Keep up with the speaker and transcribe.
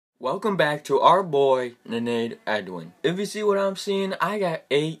Welcome back to our boy, Nade Edwin. If you see what I'm seeing, I got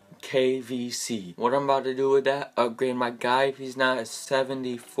 8 KVC. What I'm about to do with that, upgrade my guy if he's not at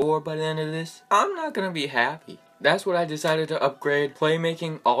 74 by the end of this, I'm not gonna be happy. That's what I decided to upgrade.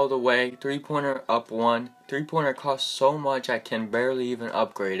 Playmaking all the way, 3-pointer up 1. 3-pointer costs so much I can barely even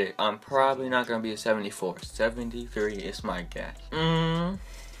upgrade it. I'm probably not gonna be a 74. 73 is my guess.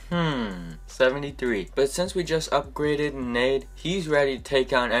 73. But since we just upgraded Nade, he's ready to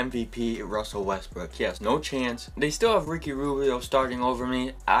take on MVP Russell Westbrook. He has no chance. They still have Ricky Rubio starting over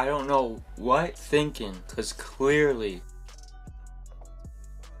me. I don't know what thinking, because clearly...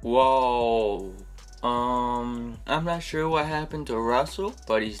 Whoa. I'm not sure what happened to Russell,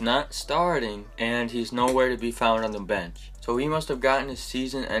 but he's not starting, and he's nowhere to be found on the bench. So he must have gotten a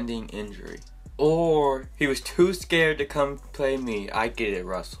season-ending injury. Or he was too scared to come play me. I get it,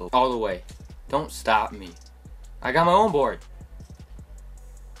 Russell. All the way. Don't stop me. I got my own board.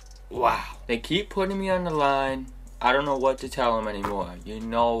 Wow. They keep putting me on the line. I don't know what to tell them anymore. You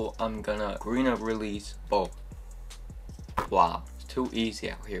know I'm gonna green up release both. Wow. It's too easy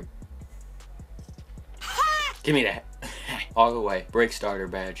out here. Give me that. All the way. Break starter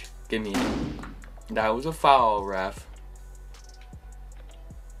badge. Give me it. That was a foul, ref.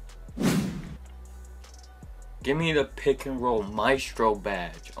 Give me the pick and roll maestro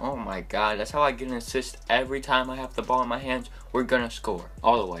badge. Oh my god, that's how I get an assist every time I have the ball in my hands. We're gonna score.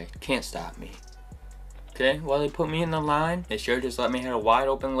 All the way. Can't stop me. Okay, while they put me in the line, they sure just let me hit a wide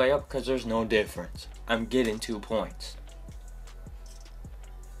open layup because there's no difference. I'm getting 2 points.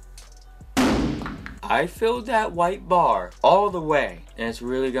 I filled that white bar all the way. And it's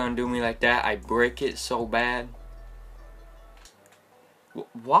really gonna do me like that. I break it so bad.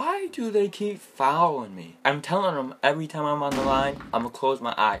 Why do they keep fouling me? I'm telling them every time I'm on the line, I'm gonna close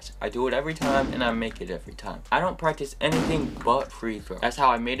my eyes. I do it every time and I make it every time. I don't practice anything but free throws. That's how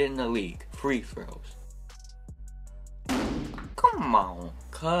I made it in the league. Free throws. Come on,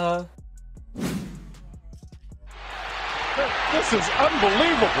 cuz. This is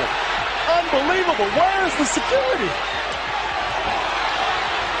unbelievable. Unbelievable. Where is the security?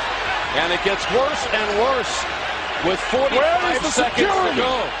 And it gets worse and worse. With 45 seconds to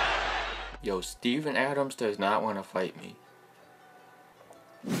go. Yo, Steven Adams does not want to fight me.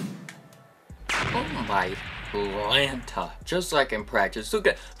 Oh my Atlanta. Just like in practice. Look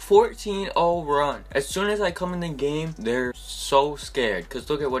at 14-0 run. As soon as I come in the game, they're so scared. Because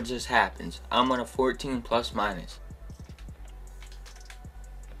look at what just happens. I'm on a 14 plus minus.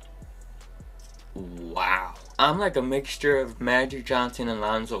 Wow. I'm like a mixture of Magic Johnson and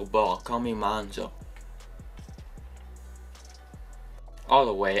Lonzo Ball. Call me Monzo. All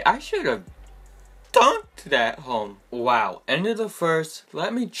the way. I should have dunked that home. Wow. End of the first.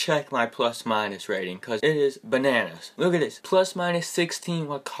 Let me check my plus minus rating because it is bananas. Look at this. Plus minus 16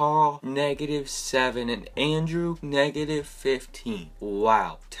 with Carl -7 and Andrew -15.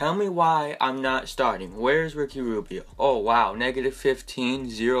 Wow. Tell me why I'm not starting. Where's Ricky Rubio? Oh wow. -15,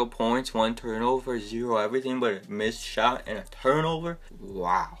 0 points, 1 turnover, 0 everything but a missed shot and a turnover.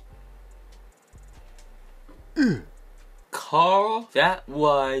 Wow. Carl, that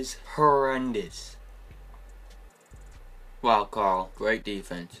was horrendous. Wow, Carl. Great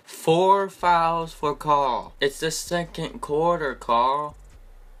defense. 4 fouls for Carl. It's the second quarter, Carl.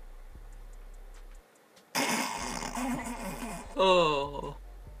 Oh.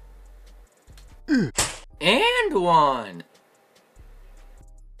 And 1.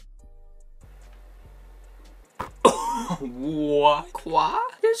 What?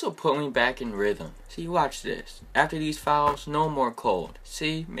 This will put me back in rhythm. See, watch this. After these fouls, no more cold.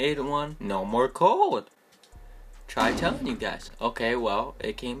 See, made 1, no more cold. Try telling you guys. Okay, well,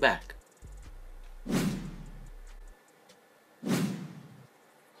 it came back.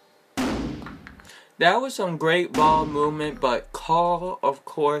 That was some great ball movement, but Carl, of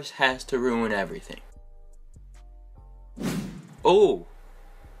course, has to ruin everything. Oh.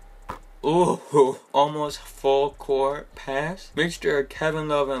 Ooh, almost full court pass. Mixture of Kevin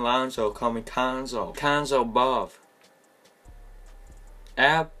Love and Lonzo, call me Conzo. Conzo Buff.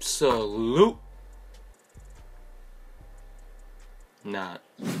 Absolute. Not.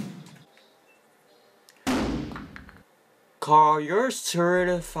 Carl, you're a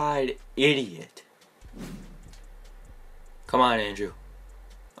certified idiot. Come on, Andrew.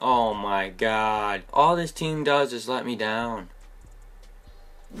 Oh my god. All this team does is let me down.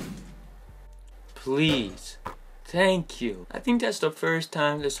 Please. Thank you. I think that's the first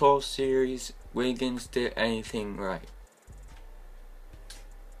time this whole series Wiggins did anything right.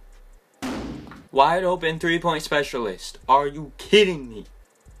 Wide open 3-point specialist. Are you kidding me?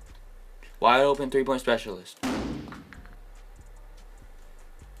 Wide open 3-point specialist.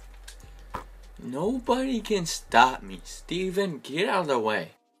 Nobody can stop me. Steven, get out of the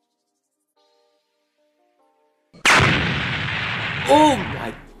way. Oh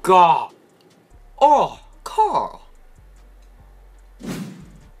my God. Oh, Carl.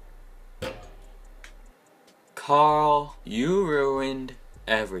 Carl, you ruined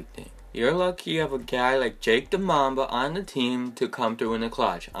everything. You're lucky you have a guy like Jake the Mamba on the team to come through in the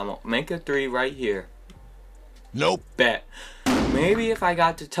clutch. I'm gonna make a 3 right here. Nope. Bet. Maybe if I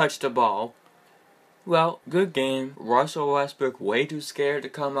got to touch the ball. Well, good game. Russell Westbrook way too scared to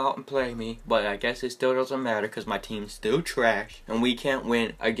come out and play me. But I guess it still doesn't matter because my team's still trash. And we can't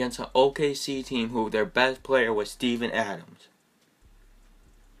win against an OKC team who their best player was Steven Adams.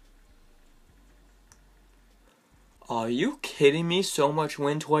 Are you kidding me? So much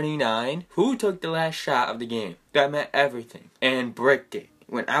win 29? Who took the last shot of the game? That meant everything. And bricked it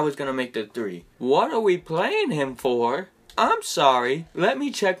when I was going to make the 3. What are we playing him for? I'm sorry. Let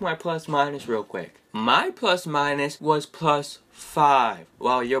me check my plus minus real quick. My plus minus was +5.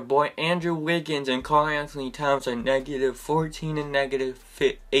 While your boy Andrew Wiggins and Karl Anthony Towns are -14 and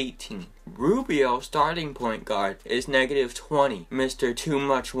 -18. Rubio, starting point guard, is -20. Mr. Too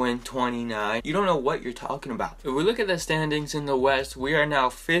Much Win 29. You don't know what you're talking about. If we look at the standings in the West, we are now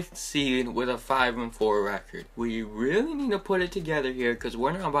 5th seed with a 5-4 record. We really need to put it together here because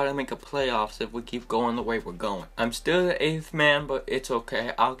we're not about to make a playoffs if we keep going the way we're going. I'm still the 8th man, but it's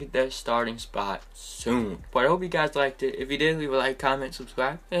okay. I'll get that starting spot soon. But I hope you guys liked it. If you did, leave a like, comment,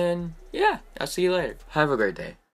 subscribe, and yeah, I'll see you later. Have a great day.